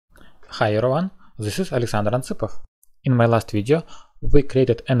Hi everyone, this is Alexander Antsipov. In my last video, we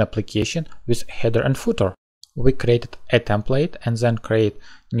created an application with header and footer. We created a template and then create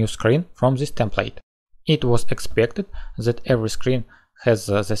new screen from this template. It was expected that every screen has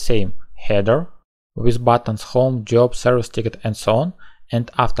the same header with buttons home, job, service ticket and so on,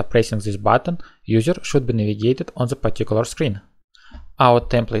 and after pressing this button, user should be navigated on the particular screen. Our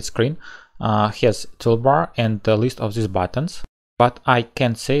template screen has toolbar and a list of these buttons. But I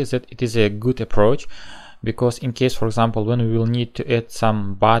can say that it is a good approach because in case, for example, when we will need to add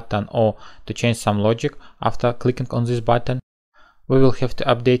some button or to change some logic after clicking on this button, we will have to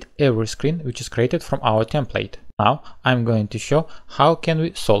update every screen which is created from our template. Now I'm going to show how can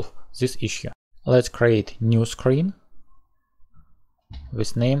we solve this issue. Let's create new screen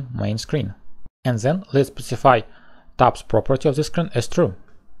with name main screen. And then let's specify tabs property of the screen as true.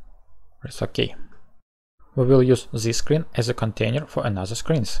 Press OK. We will use this screen as a container for another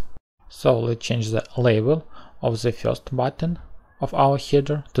screens. So let's change the label of the first button of our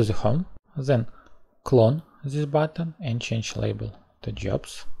header to the home. Then clone this button and change label to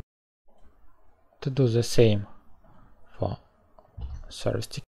jobs. To do the same for service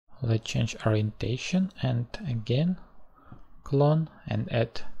ticket, let's change orientation and again clone and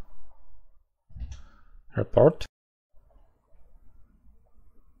add report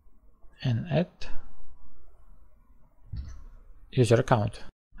and add user account.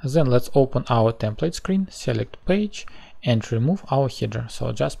 Then let's open our template screen, select page and remove our header,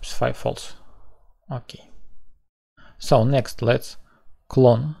 so just specify false. Okay. So next let's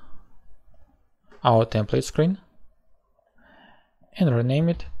clone our template screen and rename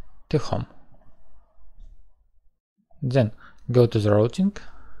it to home. Then go to the routing,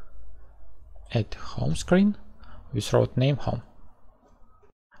 add home screen with route name home.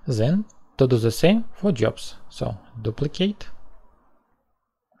 Then to do the same for jobs, so duplicate,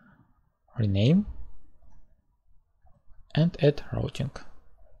 rename and add routing.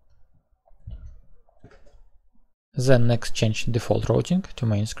 Then next change default routing to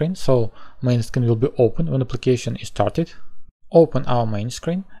main screen, so main screen will be open when application is started. Open our main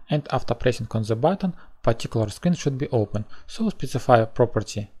screen and after pressing on the button, particular screen should be open. So specify a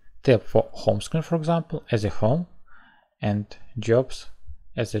property tab for home screen, for example, as a home, and jobs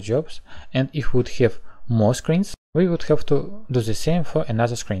as a jobs. And if we would have more screens, we would have to do the same for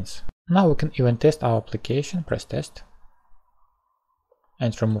another screens. Now we can even test our application, press test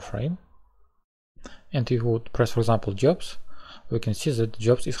and remove frame. And if we would press, for example, jobs, we can see that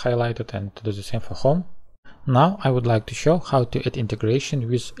jobs is highlighted, and to do the same for home. Now I would like to show how to add integration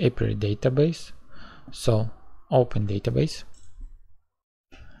with Appery database. So open database,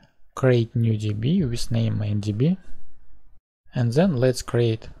 create new DB with name main.db, and then let's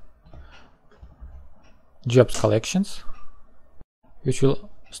create jobs collections which will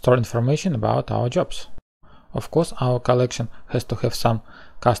store information about our jobs. Of course, our collection has to have some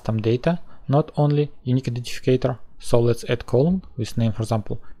custom data, not only unique identifier. So let's add column with name, for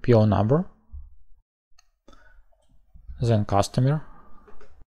example, PO number, then customer,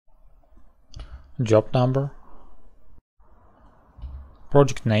 job number,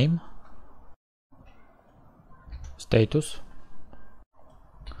 project name, status,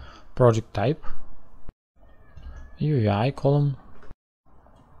 project type, UUI column,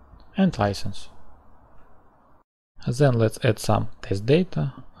 and license. Then let's add some test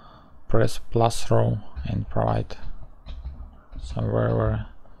data, press plus row and provide some very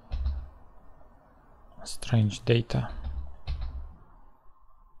strange data.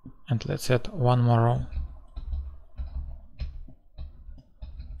 And let's add one more row.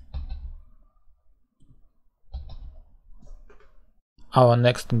 Our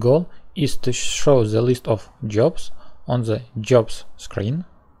next goal is to show the list of jobs on the jobs screen.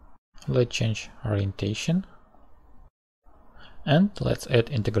 Let's change orientation and let's add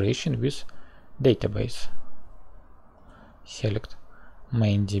integration with database. Select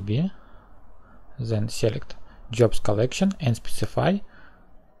main.db, then select jobs collection and specify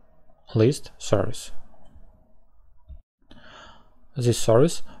list service. This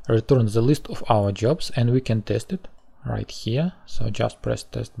service returns the list of our jobs and we can test it right here. So just press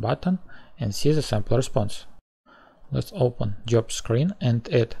test button and see the sample response. Let's open job screen and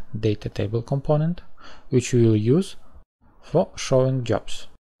add data table component, which we will use for showing jobs.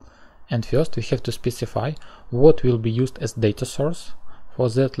 And first we have to specify what will be used as data source. For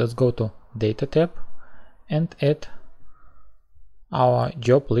that, let's go to data tab and add our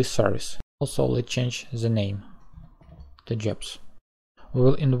job list service. Also, let's change the name to jobs. We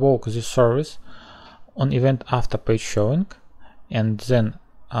will invoke this service on event after page showing and then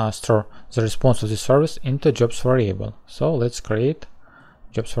store the response of the service into jobs variable. So let's create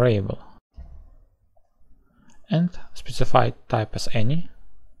jobs variable and specify type as any.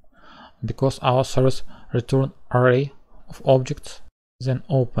 Because our service return array of objects, then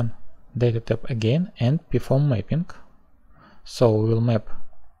open data tab again and perform mapping. So we will map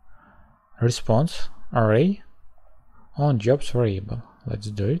response array on jobs variable.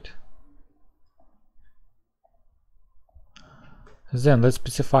 Let's do it. Then let's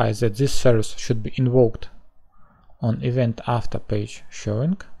specify that this service should be invoked on event after page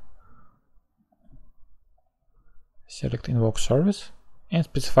showing. Select invoke service and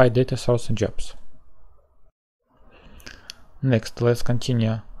specify data source and jobs. Next, let's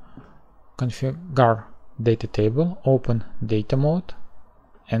continue. Configure data table, open data mode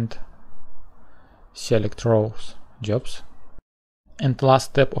and select rows jobs. And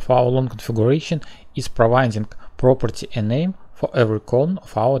last step of our long configuration is providing property and name for every column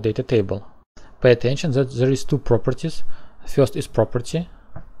of our data table. Pay attention that there is two properties. First is property,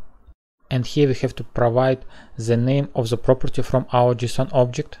 and here we have to provide the name of the property from our JSON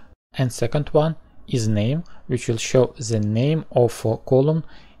object. And second one is name, which will show the name of a column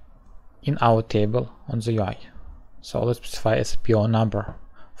in our table on the UI. So let's specify as PO number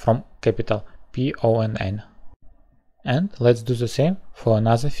from capital PONN. And let's do the same for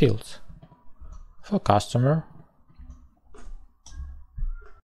another fields. For customer,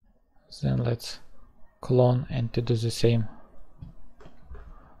 then let's clone and to do the same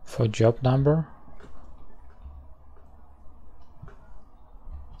for job number.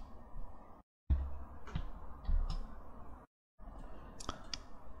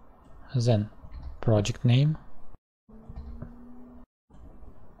 Then project name,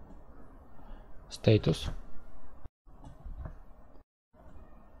 status,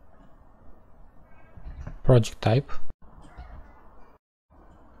 project type,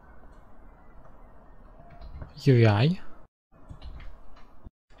 UI,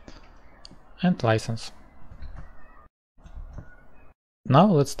 and license. Now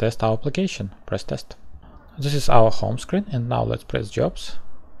let's test our application. Press test. This is our home screen, and now let's press jobs.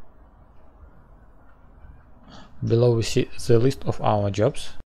 Below we see the list of our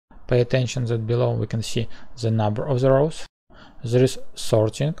jobs. Pay attention that below we can see the number of the rows. There is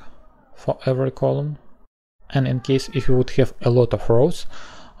sorting for every column. And in case if you would have a lot of rows,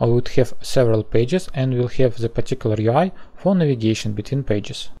 we would have several pages and we'll have the particular UI for navigation between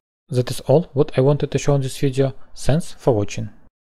pages. That is all what I wanted to show in this video. Thanks for watching.